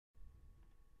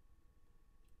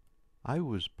I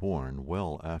was born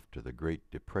well after the Great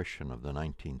Depression of the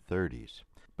 1930s,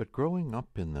 but growing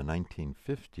up in the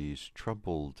 1950s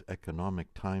troubled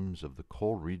economic times of the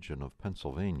coal region of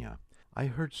Pennsylvania, I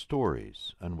heard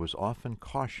stories and was often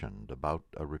cautioned about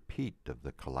a repeat of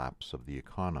the collapse of the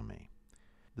economy.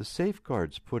 The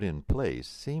safeguards put in place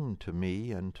seemed to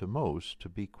me and to most to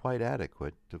be quite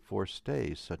adequate to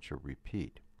forestay such a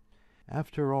repeat.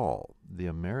 After all, the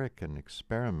American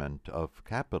experiment of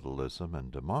capitalism and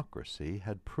democracy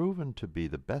had proven to be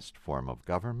the best form of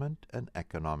government and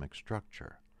economic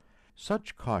structure.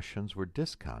 Such cautions were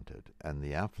discounted, and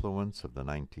the affluence of the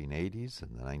 1980s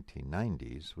and the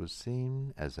 1990s was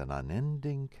seen as an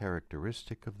unending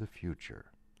characteristic of the future.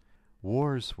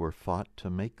 Wars were fought to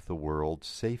make the world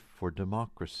safe for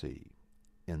democracy,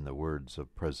 in the words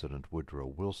of President Woodrow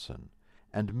Wilson,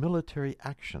 and military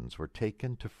actions were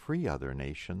taken to free other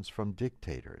nations from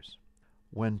dictators.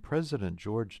 When President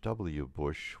George W.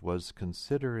 Bush was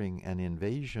considering an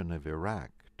invasion of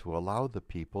Iraq to allow the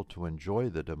people to enjoy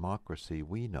the democracy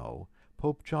we know,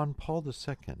 Pope John Paul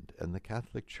II and the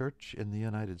Catholic Church in the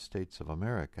United States of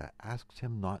America asked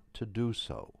him not to do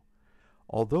so.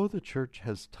 Although the Church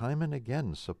has time and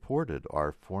again supported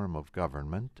our form of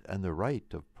government and the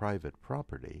right of private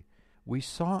property, we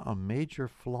saw a major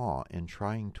flaw in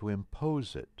trying to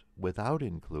impose it without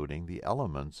including the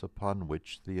elements upon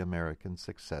which the American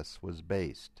success was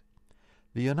based.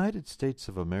 The United States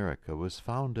of America was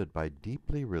founded by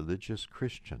deeply religious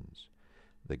Christians.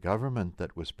 The government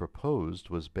that was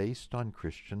proposed was based on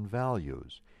Christian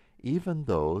values, even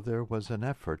though there was an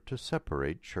effort to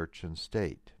separate church and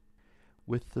state.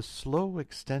 With the slow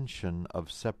extension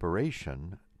of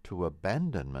separation to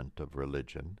abandonment of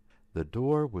religion, the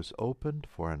door was opened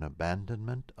for an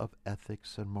abandonment of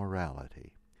ethics and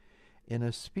morality. In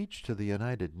a speech to the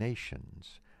United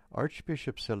Nations,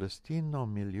 Archbishop Celestino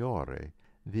Migliore,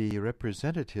 the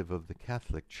representative of the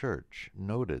Catholic Church,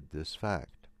 noted this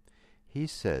fact. He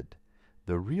said,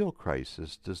 "The real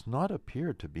crisis does not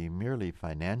appear to be merely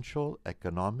financial,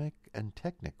 economic, and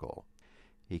technical."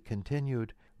 He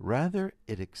continued, "Rather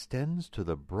it extends to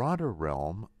the broader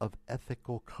realm of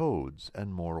ethical codes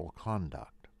and moral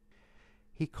conduct."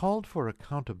 He called for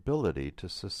accountability to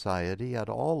society at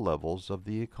all levels of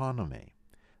the economy.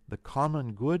 The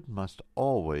common good must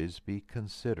always be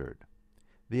considered.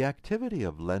 The activity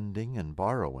of lending and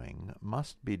borrowing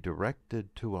must be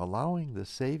directed to allowing the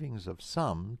savings of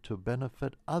some to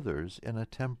benefit others in a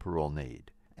temporal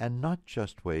need, and not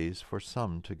just ways for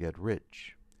some to get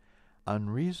rich.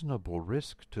 Unreasonable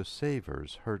risk to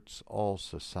savers hurts all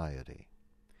society.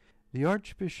 The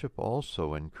Archbishop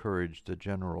also encouraged the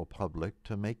general public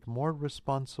to make more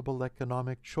responsible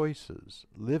economic choices,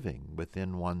 living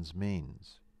within one's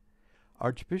means.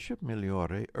 Archbishop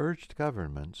Migliore urged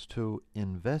governments to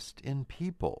invest in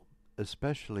people,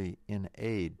 especially in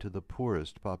aid to the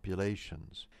poorest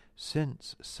populations,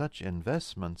 since such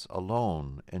investments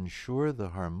alone ensure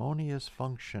the harmonious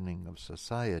functioning of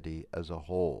society as a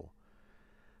whole.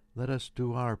 Let us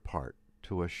do our part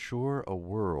to assure a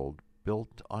world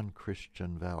built on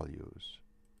Christian values.